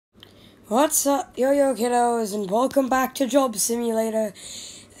What's up, yo-yo kiddos, and welcome back to Job Simulator.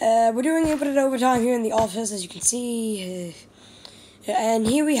 We're doing a bit of overtime here in the office, as you can see. And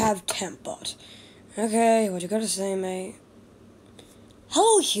here we have Temp. Okay, what you gotta say, mate?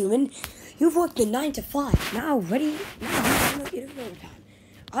 Hello, human. You've worked the 9 to 5. Now ready? Now you're doing overtime.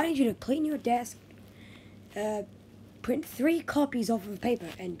 I need you to clean your desk, print 3 copies off of paper,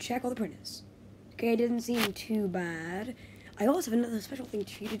 and check all the printers. Okay, it didn't seem too bad. I also have another special thing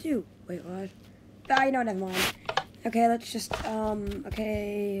for you to do. Wait, what? No, never mind. Okay, let's just,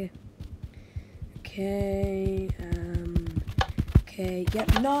 okay,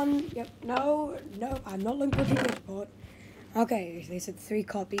 yep, none, yep, no, I'm not looking for a people report. Okay, they said 3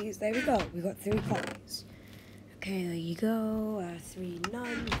 copies, there we go, we got 3 copies. Okay, there you go, 3,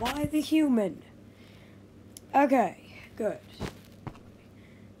 none, why the human? Okay, good.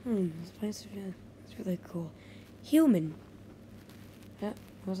 This place is really cool. Human. Yeah,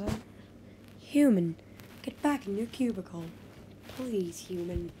 what was that? Human, get back in your cubicle. Please,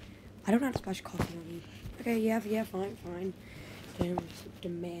 human. I don't have to splash coffee on you. Okay, yeah, fine. Damn,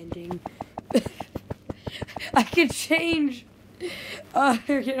 demanding. I can change.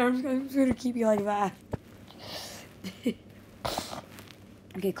 Okay, I'm just gonna keep you like that.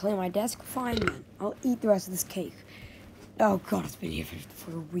 Okay, clear my desk. Fine, then. I'll eat the rest of this cake. Oh, God, it's been here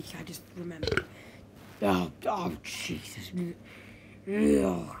for a week. I just remembered. Oh, Jesus.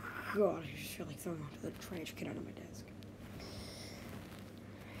 Oh, God, I just feel like throwing onto the trash can under my desk.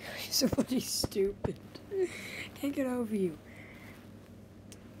 You're so bloody stupid. Can't get over you.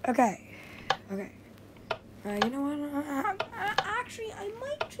 Okay. You know what? Actually, I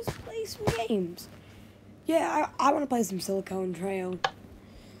might just play some games. Yeah, I want to play some Silicon Trail.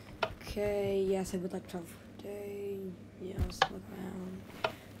 Okay, yes, I would like to travel for a day. Yeah, I'll just look around for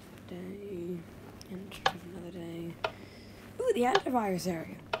a day. And travel another day. Ooh, the antivirus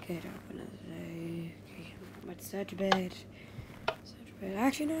area. Okay, travel another day. Okay, I might search a bit.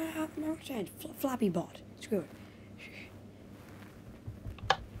 Actually, no, change. Flappy bot. Screw it.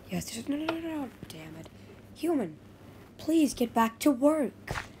 Yes, no. Damn it. Human, please get back to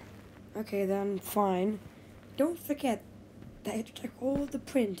work. Okay, then, fine. Don't forget that you have to check all the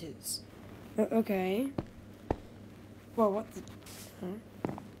printers. Okay. Well, what the... Huh?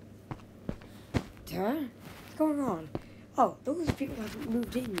 What's going on? Oh, those people haven't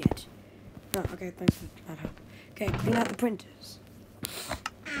moved in yet. Oh, okay, thanks for that help. Okay, clean out the printers.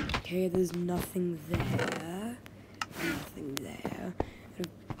 Okay, there's nothing there.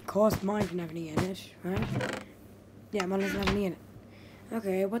 Of course, mine doesn't have any in it, right? Yeah, mine doesn't have any in it.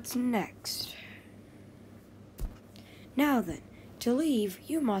 Okay, what's next? Now then, to leave,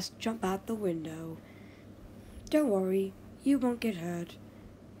 you must jump out the window. Don't worry, you won't get hurt.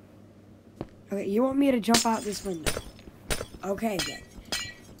 Okay, you want me to jump out this window? Okay,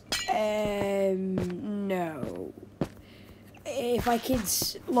 then. No. If I could,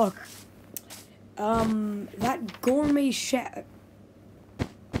 look, that gourmet chef.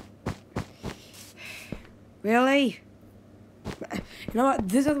 Really? You know what?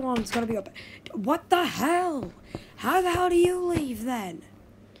 This other one's gonna be up. What the hell? How the hell do you leave then?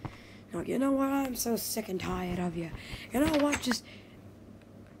 No, you know what? I'm so sick and tired of you. You know what? Just.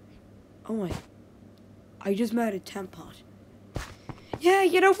 Oh my. I just murdered Temp. Yeah,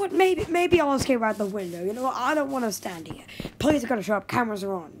 you know what? Maybe I'll escape out the window. You know what? I don't want to stand here. Police are gonna show up. Cameras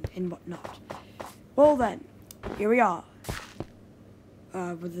are on and whatnot. Well then, here we are.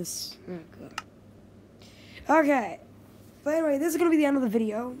 With this. Oh God. Okay. But anyway, this is going to be the end of the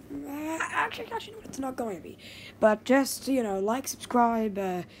video. Actually, it's not going to be. But just, like, subscribe,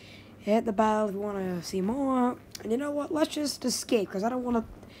 hit the bell if you want to see more. And you know what? Let's just escape, because I don't want to...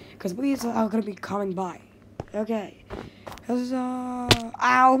 Because police are going to be coming by. Okay. Because,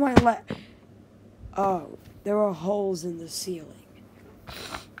 ow, my leg. Oh, there are holes in the ceiling.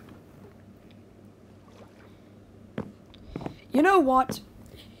 You know what?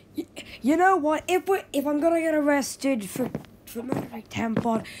 You know what? If I'm gonna get arrested for murdering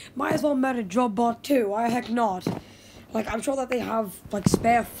Tempbot, might as well murder Jobbot too. Why the heck not? Like, I'm sure that they have like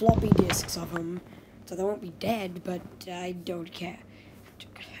spare floppy disks of them, so they won't be dead. But I don't care.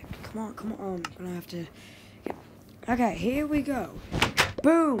 Come on. I'm gonna have to. Okay, here we go.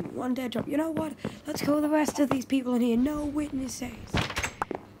 Boom! One dead job. You know what? Let's kill the rest of these people in here. No witnesses.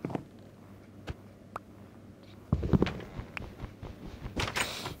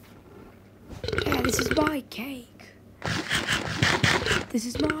 This is my cake. This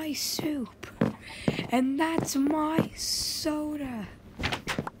is my soup. And that's my soda.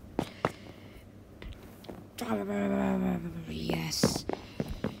 Yes.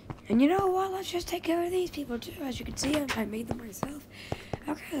 And you know what? Let's just take care of these people too. As you can see, I made them myself.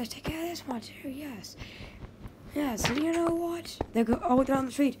 Okay, let's take care of this one too. Yes. Yes. And you know what? They're all down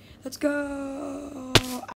the street. Let's go.